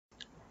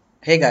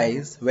Hey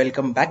guys,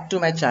 welcome back to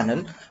my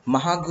channel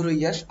Mahaguru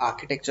Yash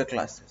Architecture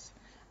Classes.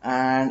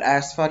 And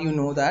as far you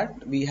know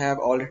that we have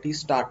already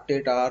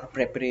started our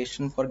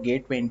preparation for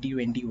GATE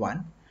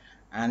 2021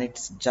 and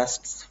it's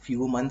just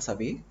few months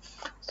away.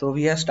 So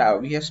we have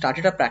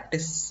started a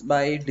practice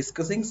by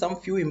discussing some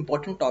few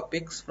important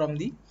topics from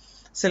the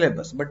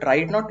syllabus. But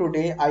right now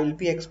today I will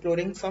be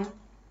exploring some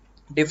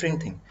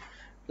different thing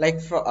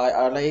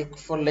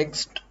for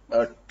next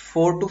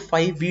 4 to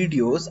 5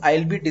 videos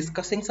I'll be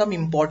discussing some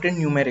important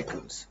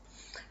numericals.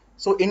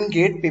 So in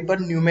gate paper,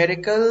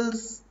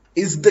 numericals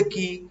is the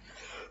key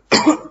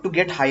to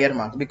get higher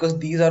marks because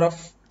these are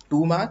of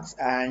 2 marks,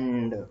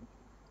 and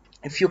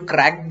if you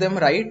crack them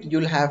right,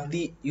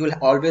 you'll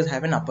always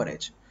have an upper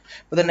edge.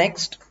 For the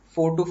next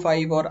 4 to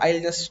 5, or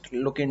I'll just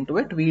look into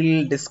it,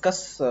 we'll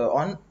discuss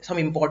on some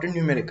important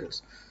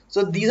numericals.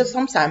 So these are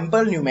some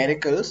sample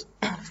numericals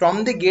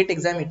from the gate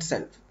exam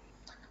itself.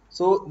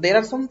 So there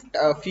are some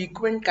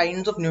frequent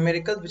kinds of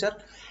numericals which are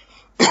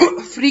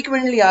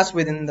frequently asked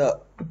within the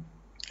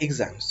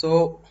exam.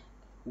 So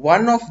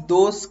one of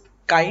those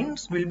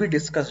kinds will be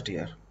discussed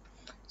here.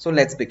 So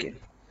let's begin.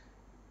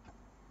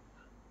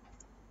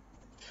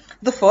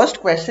 The first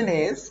question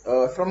is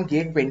from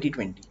GATE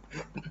 2020.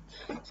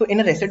 So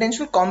in a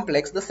residential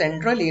complex, the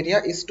central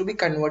area is to be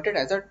converted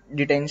as a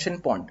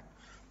detention pond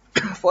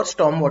for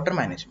stormwater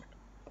management.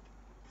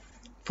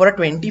 For a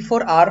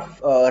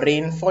 24-hour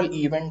rainfall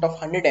event of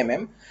 100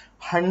 mm,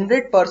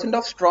 100%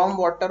 of storm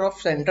water of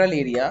central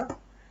area,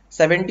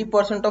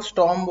 70% of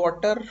storm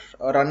water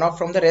runoff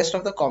from the rest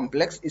of the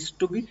complex is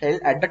to be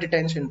held at the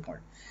detention pond.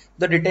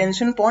 The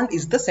detention pond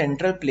is the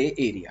central play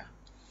area.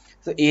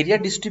 So area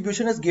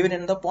distribution is given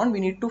in the pond.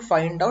 We need to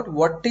find out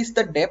what is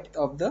the depth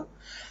of the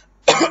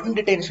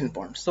detention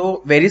pond.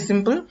 So very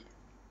simple.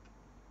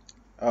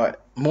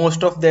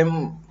 Most of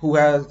them who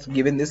has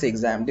given this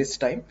exam this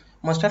time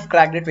must have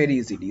cracked it very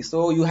easily.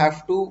 So you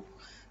have to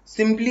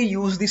simply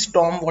use the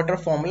stormwater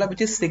formula,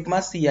 which is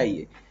sigma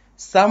CIA,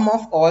 sum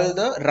of all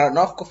the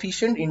runoff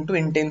coefficient into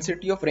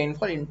intensity of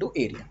rainfall into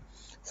area.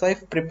 So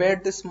I've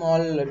prepared this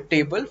small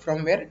table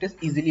from where it is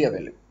easily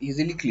available,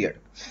 easily cleared.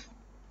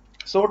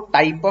 So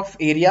type of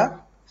area,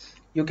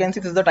 you can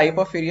see this is the type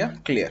of area,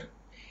 clear.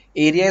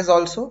 Area is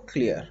also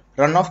clear.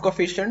 Runoff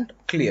coefficient,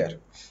 clear.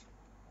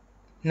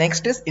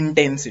 Next is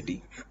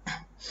intensity.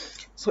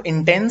 So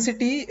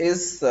intensity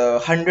is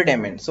 100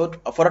 mm. So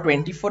for a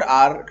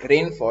 24-hour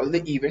rainfall,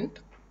 the event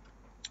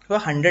for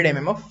 100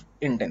 mm of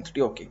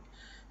intensity. Okay.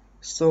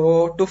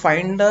 So to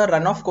find the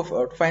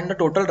to find the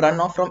total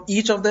runoff from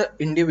each of the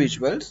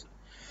individuals,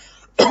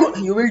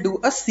 you will do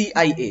a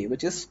CIA,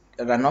 which is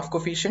runoff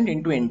coefficient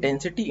into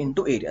intensity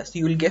into area. So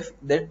you will get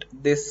that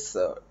this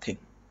thing.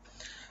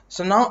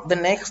 So now the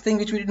next thing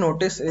which we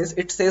notice is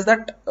it says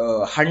that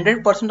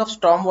 100% of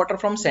storm water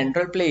from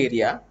central play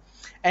area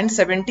and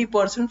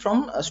 70%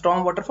 from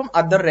storm water from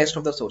other rest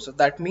of the sources.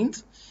 That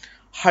means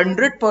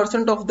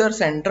 100% of the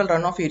central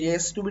runoff area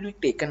is to be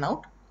taken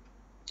out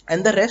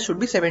and the rest should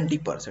be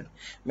 70%.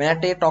 When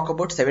I talk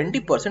about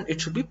 70%,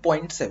 it should be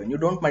 0.7. You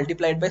don't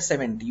multiply it by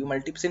 70. You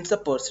multiply, since the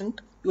percent,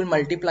 you will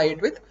multiply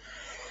it with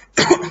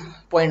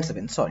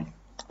 0.7. Sorry.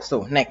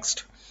 So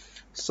next.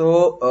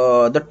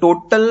 So the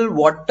total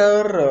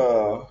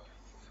water,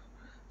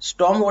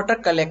 storm water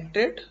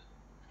collected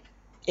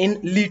in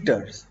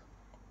liters.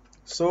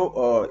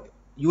 So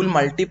you will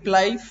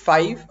multiply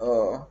 5.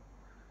 You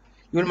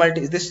will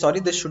multiply this. Sorry,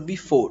 this should be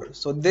 4.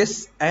 So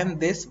this and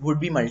this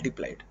would be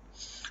multiplied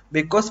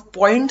because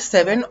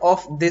 0.7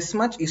 of this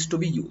much is to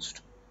be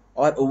used,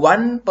 or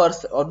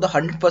 1% or the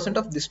 100%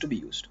 of this to be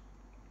used.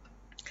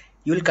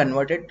 You will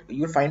convert it.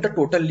 You will find the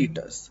total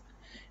liters.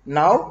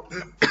 Now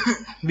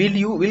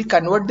we'll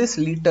convert this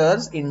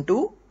liters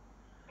into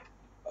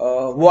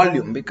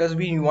volume because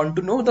we want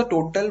to know the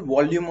total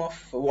volume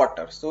of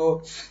water.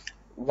 So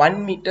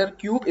 1 meter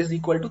cube is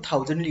equal to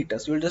 1000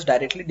 liters. You will just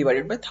directly divide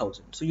it by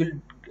 1000. So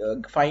you'll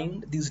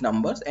find these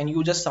numbers and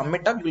you just sum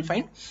it up. You will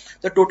find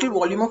the total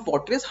volume of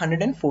water is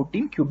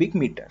 114 cubic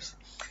meters.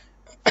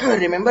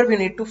 Remember, we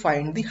need to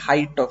find the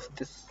height of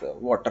this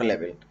water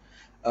level.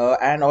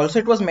 And also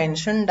it was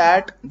mentioned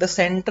that the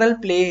central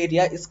play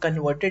area is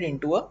converted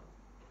into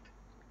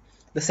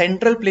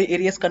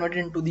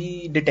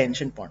the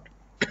detention pond.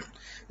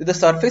 The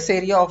surface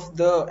area of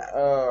the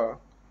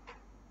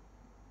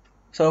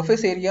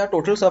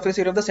total surface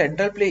area of the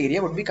central play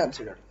area would be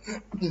considered.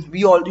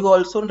 You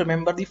also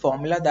remember the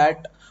formula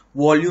that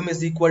volume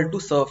is equal to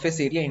surface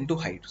area into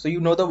height. So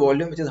you know the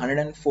volume, which is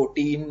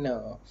 114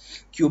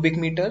 cubic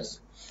meters.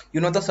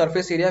 You know the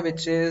surface area,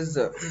 which is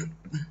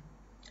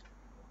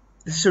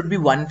this should be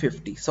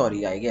 150.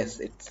 Sorry, I guess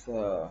it's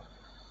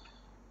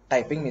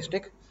typing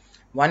mistake.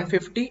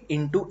 150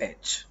 into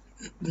h.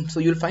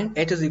 So you'll find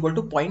h is equal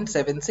to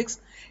 0.76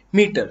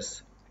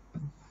 meters.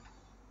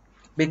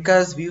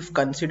 Because we've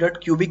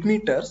considered cubic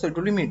meters, so it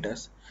will be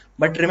meters.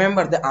 But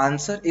remember, the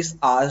answer is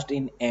asked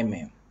in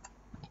mm.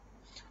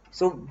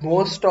 So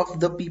most of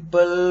the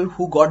people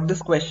who got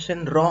this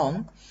question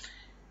wrong,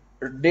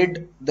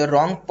 the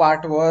wrong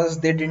part was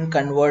they didn't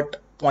convert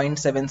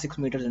 0.76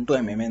 meters into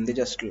mm, and they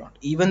just lot.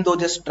 Even though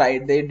just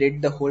tried, they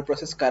did the whole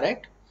process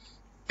correct,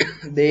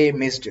 they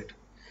missed it.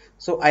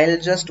 So I'll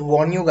just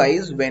warn you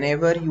guys,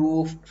 whenever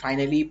you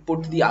finally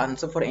put the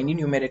answer for any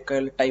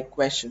numerical type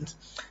questions,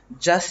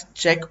 just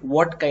check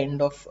what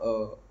kind of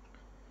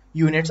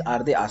units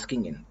are they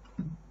asking in,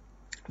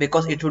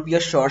 because it would be a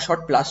sure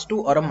shot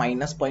 +2 or a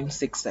minus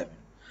 0.67.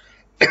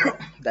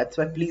 That's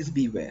why please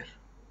beware.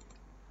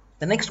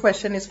 The next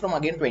question is from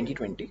again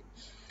 2020.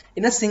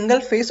 In a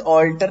single phase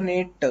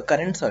alternate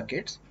current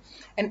circuits,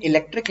 an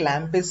electric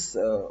lamp is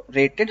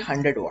rated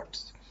 100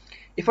 watts.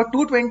 If a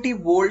 220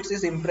 volts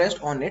is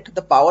impressed on it,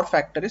 the power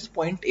factor is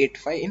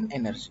 0.85 in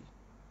energy.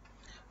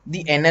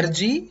 The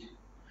energy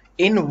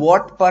in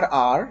watt per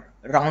hour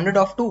rounded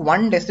off to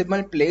 1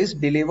 decimal place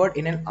delivered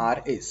in an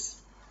hour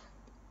is.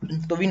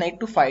 So we need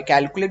to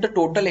calculate the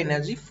total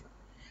energy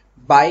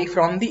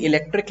from the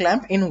electric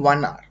lamp in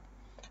 1 hour.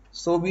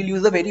 So we'll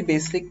use a very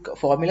basic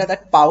formula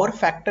that power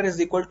factor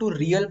is equal to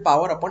real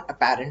power upon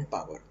apparent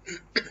power.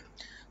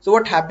 So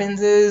what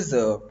happens is,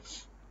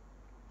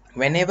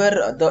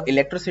 whenever the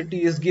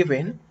electricity is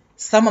given,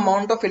 some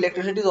amount of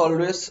electricity is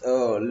always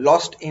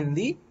lost in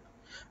the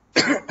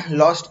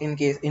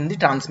in the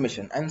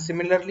transmission, and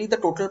similarly the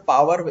total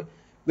power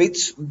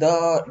which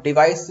the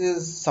device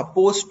is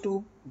supposed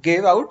to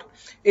give out,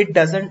 it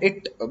doesn't,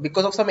 it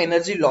because of some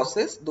energy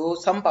losses, though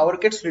some power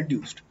gets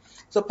reduced.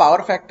 So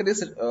power factor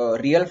is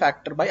real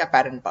factor by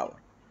apparent power.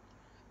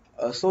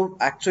 So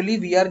actually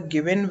we are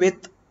given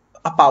with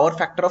a power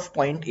factor of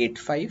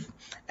 0.85,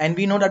 and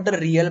we know that the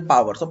real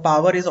power, so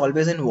power is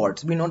always in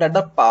watts, we know that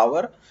the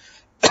power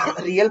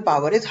real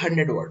power is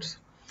 100 watts,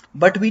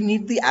 but we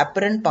need the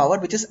apparent power,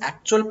 which is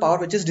actual power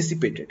which is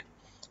dissipated.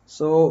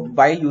 So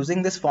by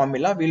using this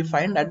formula, we'll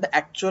find that the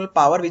actual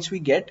power which we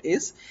get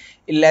is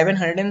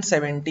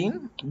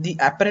 1117. The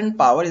apparent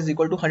power is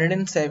equal to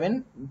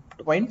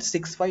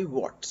 107.65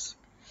 watts.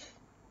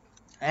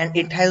 And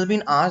it has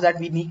been asked that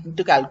we need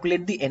to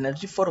calculate the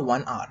energy for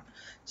 1 hour.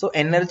 So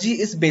energy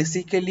is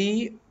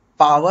basically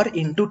power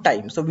into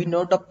time. So we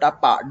know the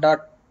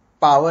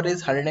power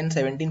is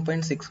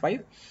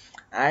 117.65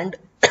 and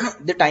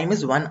the time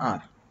is 1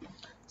 hour.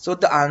 So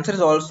the answer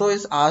is also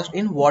asked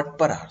in watt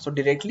per hour. So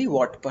directly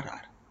watt per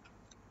hour.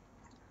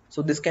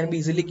 So this can be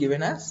easily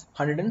given as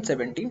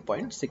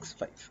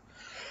 117.65.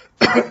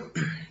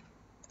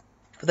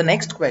 For the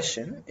next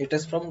question, it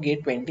is from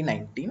GATE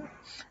 2019,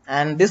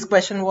 and this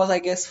question was, I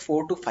guess,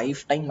 4 to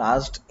 5 times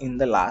asked in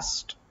the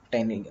last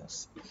 10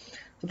 years.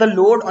 So the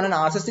load on an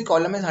RCC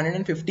column is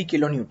 150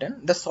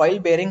 kilonewton. The soil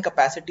bearing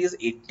capacity is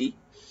 80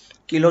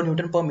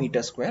 kilonewton per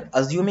meter square.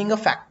 Assuming a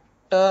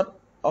factor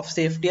of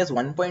safety as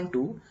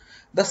 1.2,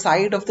 the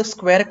side of the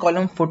square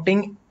column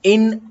footing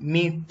in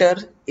meter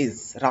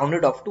is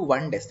rounded off to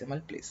 1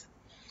 decimal place.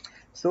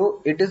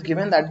 So it is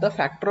given that the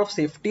factor of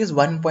safety is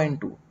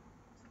 1.2.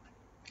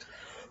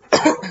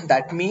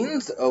 That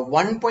means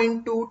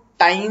 1.2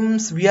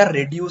 times we are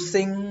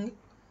reducing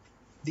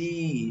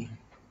the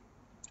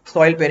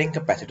soil bearing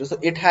capacity. So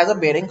it has a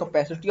bearing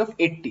capacity of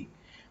 80,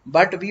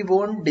 but we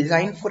won't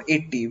design for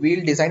 80.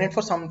 We'll design it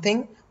for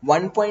something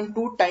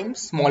 1.2 times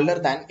smaller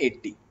than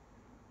 80.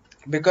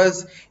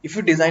 Because if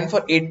you design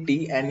for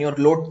 80 and your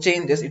load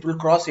changes, it will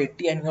cross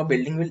 80 and your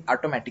building will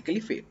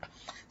automatically fail.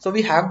 So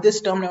we have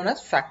this term known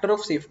as factor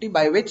of safety,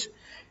 by which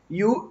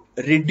you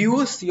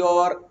reduce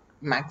your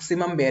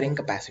maximum bearing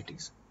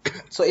capacities.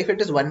 So if it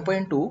is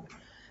 1.2,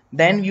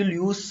 then you'll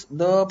use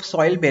the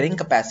soil bearing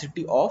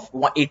capacity of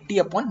 80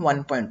 upon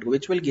 1.2,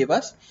 which will give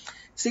us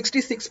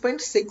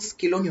 66.6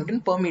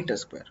 kilonewton per meter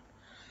square.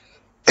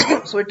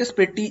 So it is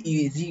pretty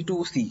easy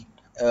to see.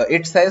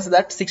 It says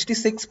that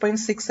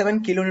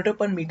 66.67 kilonewton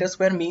per meter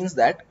square means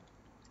that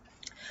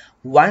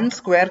 1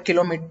 square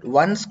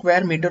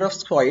meter of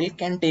soil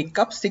can take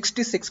up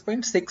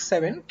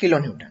 66.67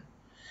 kilonewton.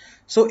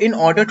 So in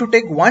order to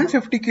take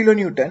 150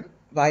 kilonewton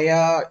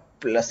via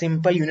a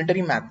simple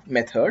unitary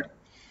method,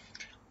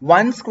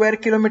 1 square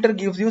kilometer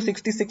gives you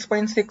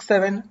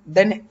 66.67,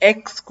 then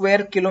x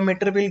square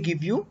kilometer will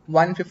give you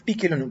 150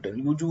 kilonewton.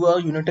 You do a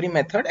unitary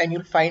method and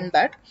you'll find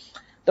that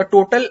the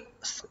total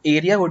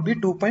area would be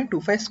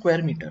 2.25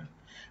 square meter.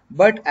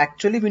 But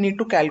actually we need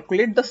to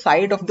calculate the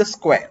side of the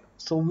square.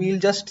 So we'll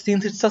just,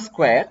 since it's a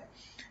square,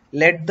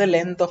 let the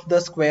length of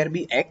the square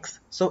be x.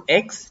 So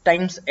x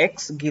times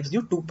x gives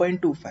you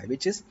 2.25,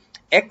 which is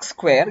x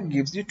square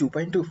gives you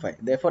 2.25.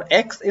 Therefore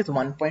x is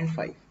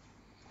 1.5.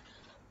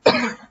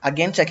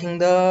 Again checking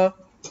the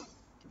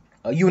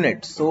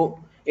units. So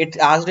it's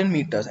asked in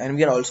meters and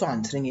we are also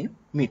answering in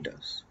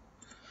meters.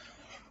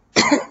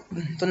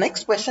 So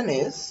next question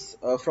is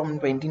from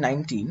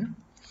 2019.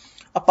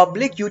 A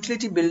public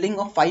utility building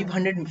of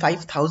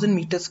 5,000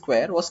 meters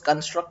square was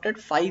constructed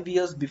 5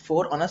 years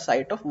before on a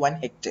site of 1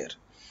 hectare.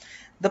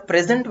 The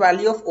present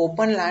value of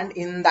open land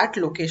in that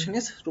location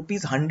is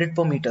rupees 100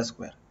 per meter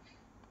square.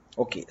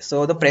 Okay,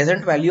 so the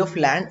present value of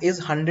land is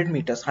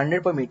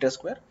 100 per meter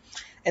square,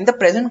 and the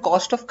present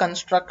cost of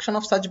construction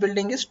of such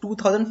building is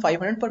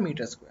 2,500 per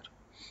meter square.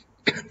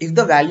 if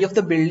the value of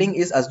the building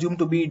is assumed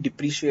to be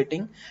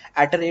depreciating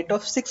at a rate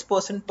of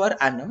 6% per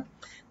annum,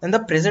 then the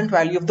present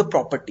value of the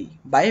property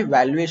by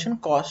valuation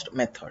cost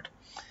method.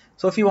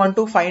 So if you want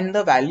to find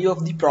the value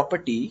of the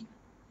property,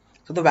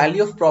 so the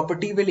value of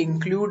property will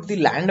include the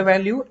land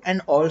value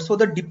and also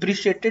the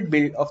depreciated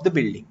build of the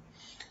building.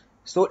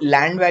 So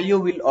land value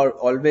will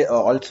always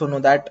also know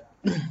that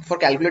for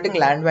calculating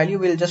land value,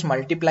 we'll just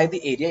multiply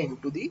the area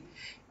into the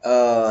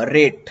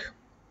rate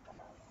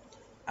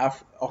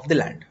of the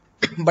land.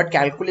 But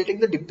calculating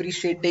the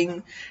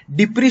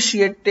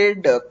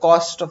depreciated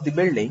cost of the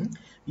building,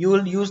 you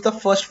will use the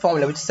first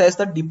formula, which says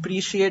the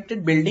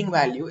depreciated building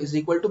value is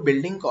equal to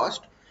building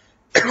cost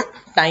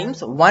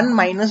times 1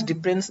 minus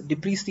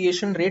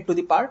depreciation rate to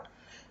the power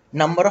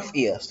number of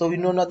years. So we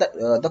know now that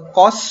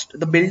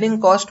the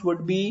building cost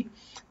would be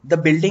the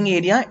building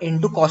area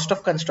into cost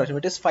of construction,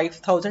 which is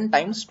 5,000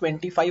 times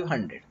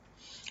 2,500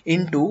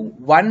 into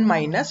 1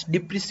 minus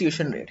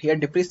depreciation rate. Here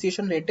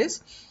depreciation rate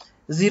is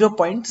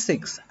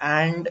 0.6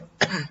 and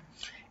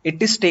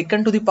it is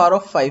taken to the power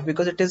of 5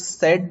 because it is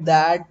said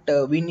that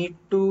we need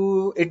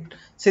to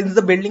since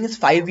the building is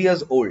 5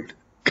 years old.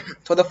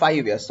 So the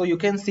 5 years, so you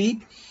can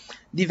see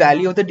the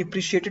value of the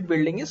depreciated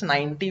building is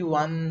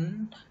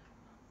 91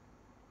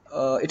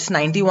 it's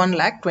 91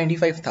 lakh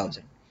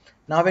 25,000.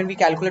 Now when we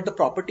calculate the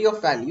property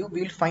of value,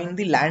 we will find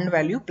the land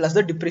value plus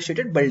the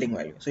depreciated building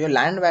value. So your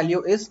land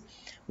value is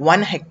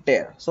 1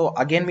 hectare. So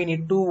again we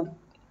need to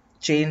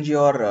change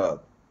your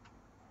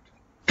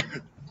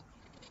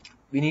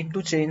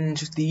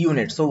the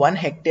unit. So 1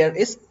 hectare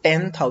is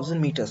 10,000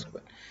 meters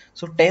square.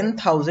 So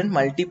 10,000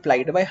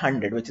 multiplied by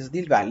 100, which is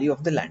the value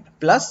of the land,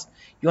 plus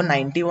your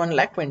 91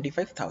 lakh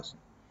 25,000.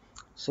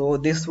 So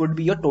this would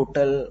be your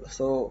total.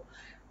 So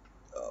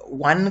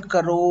 1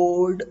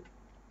 crore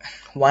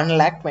 1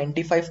 lakh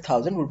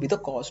 25,000 would be the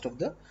cost of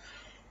the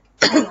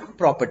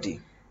property.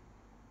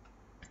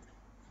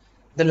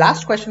 The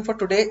last question for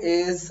today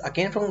is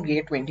again from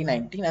GATE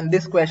 2019, and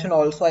this question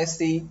also I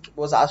see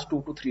was asked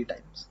 2 to 3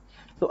 times.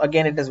 So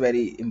again it is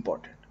very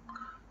important.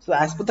 So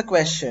as per the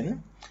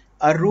question,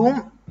 a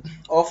room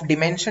of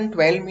dimension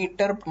 12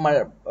 meter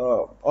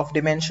of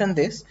dimension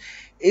this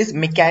is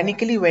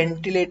mechanically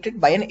ventilated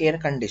by an air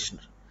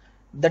conditioner.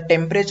 The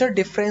temperature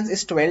difference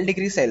is 12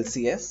 degrees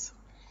Celsius.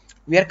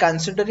 We are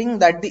considering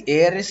that the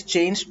air is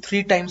changed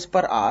 3 times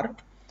per hour.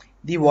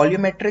 The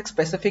volumetric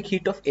specific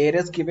heat of air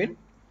is given.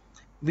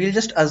 We'll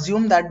just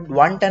assume that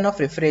 1 ton of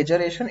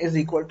refrigeration is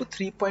equal to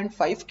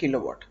 3.5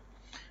 kilowatt.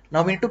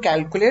 Now we need to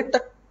calculate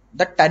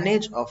the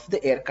tonnage of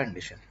the air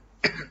condition.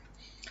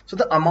 So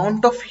the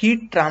amount of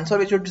heat transfer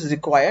which is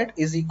required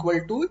is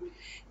equal to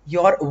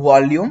your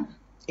volume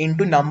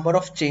into number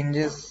of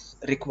changes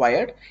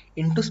required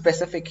into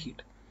specific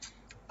heat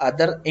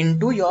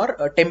into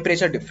your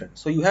temperature difference.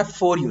 So you have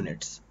 4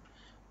 units: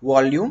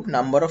 volume,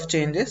 number of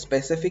changes,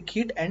 specific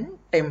heat and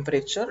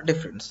temperature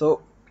difference.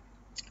 So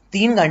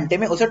 3 घंटे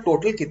में उसे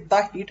total कितना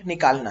heat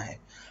निकालना है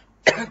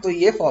तो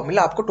ये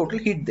formula आपको total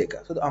heat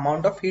देगा. So the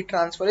amount of heat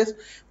transfer is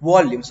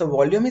volume. So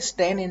volume is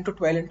 10 into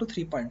 12 into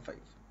 3.5.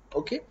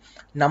 Okay.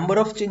 Number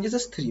of changes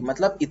is 3.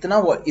 मतलब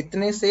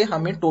इतने से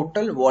हमें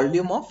टोटल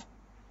वॉल्यूम ऑफ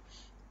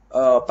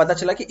पता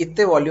चला कि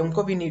इतने वॉल्यूम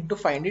को we need to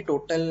find the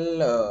total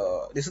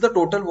this is the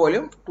total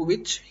volume to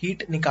which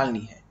heat निकालनी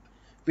है.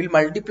 We'll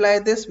multiply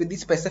this with the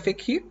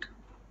specific heat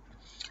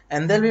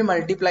and then we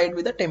multiply it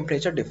with the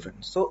temperature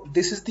difference. So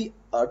this is the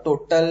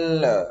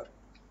total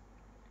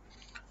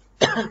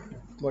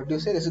what do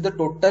you say, this is the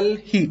total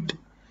heat,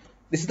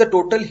 this is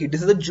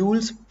the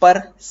joules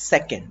per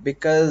second,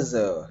 because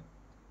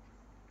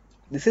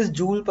this is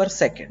joule per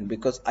second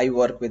because I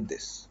work with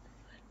this.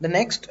 The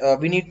next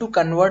we need to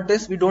convert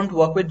this. We don't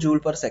work with joule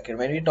per second.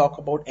 When we talk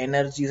about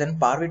energies and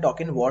power, we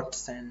talk in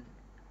watts and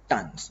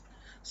tons.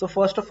 So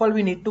first of all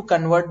we need to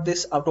convert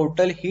this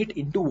total heat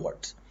into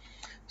watts.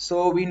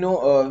 So we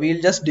know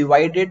we'll just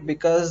divide it,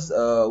 because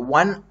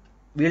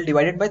we'll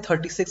divide it by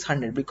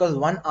 3600 because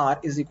 1 hour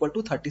is equal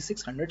to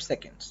 3600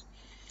 seconds.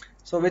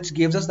 So which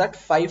gives us that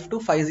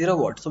 5250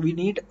 watts. So we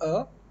need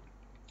a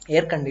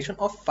air condition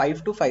of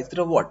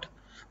 5250 watt.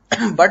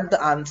 But the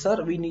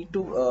answer we need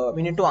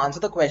to answer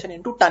the question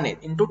into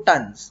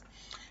tons.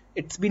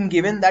 It's been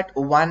given that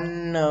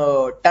 1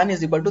 ton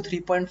is equal to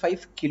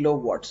 3.5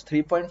 kilowatts.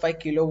 3.5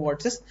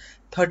 kilowatts is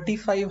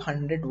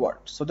 3500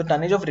 watts. So the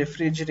tonnage of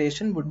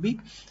refrigeration would be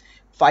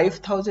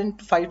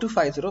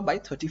 5250 by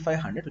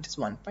 3500, which is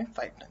 1.5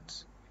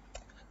 tons.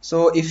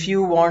 So if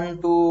you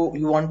want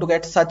to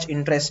get such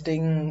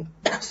interesting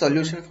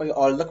solution for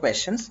all the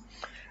questions,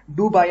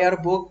 do buy our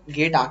book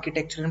Gate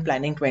Architecture and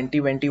Planning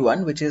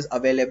 2021, which is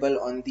available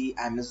on the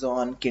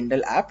Amazon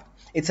Kindle app.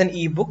 It's an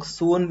ebook.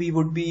 Soon we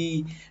would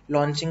be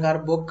launching our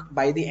book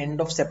by the end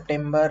of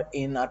September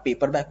in our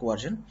paperback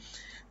version.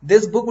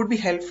 This book would be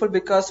helpful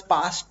because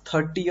past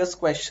 30 years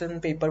question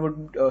paper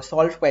would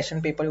solved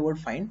question paper you would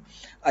find.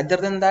 Other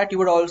than that, you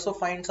would also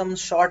find some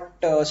short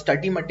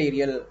study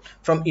material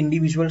from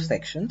individual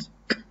sections.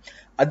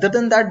 Other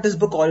than that, this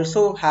book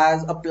also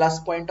has a plus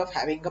point of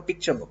having a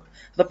picture book.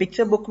 The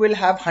picture book will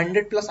have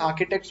 100 plus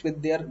architects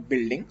with their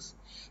buildings.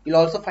 You'll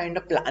also find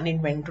a plan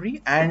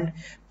inventory and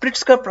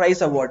Pritzker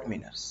Prize award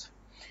winners.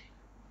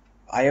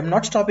 I am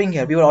not stopping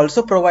here. We will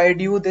also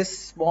provide you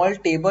this small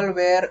table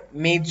where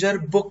major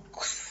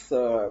books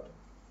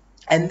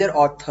and their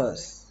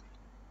authors,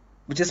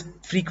 which is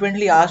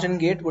frequently asked in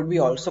GATE, would be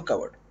also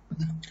covered.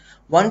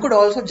 One could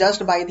also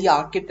just buy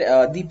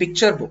the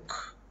picture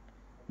book,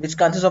 which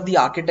consists of the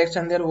architects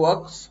and their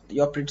works,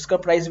 your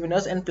Pritzker Prize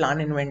winners, and plan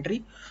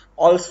inventory,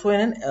 also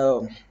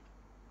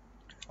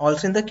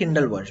also in the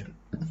Kindle version.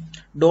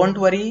 Don't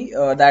worry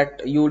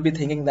that you will be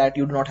thinking that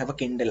you do not have a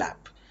Kindle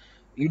app.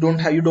 You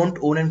don't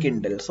own a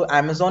Kindle. So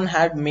Amazon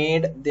had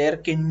made their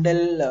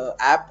Kindle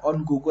app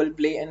on Google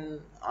Play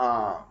and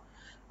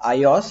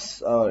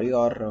iOS,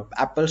 your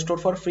Apple Store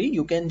for free.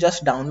 You can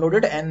just download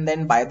it and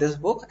then buy this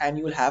book, and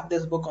you will have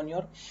this book on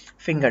your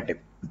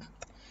fingertip.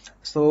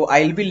 So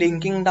I'll be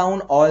linking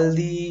down all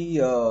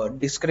the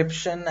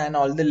description and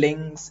all the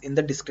links in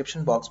the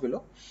description box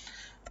below.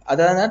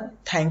 Other than that,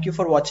 thank you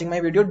for watching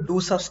my video.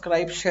 Do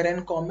subscribe, share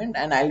and comment,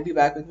 and I'll be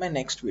back with my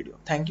next video.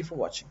 Thank you for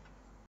watching.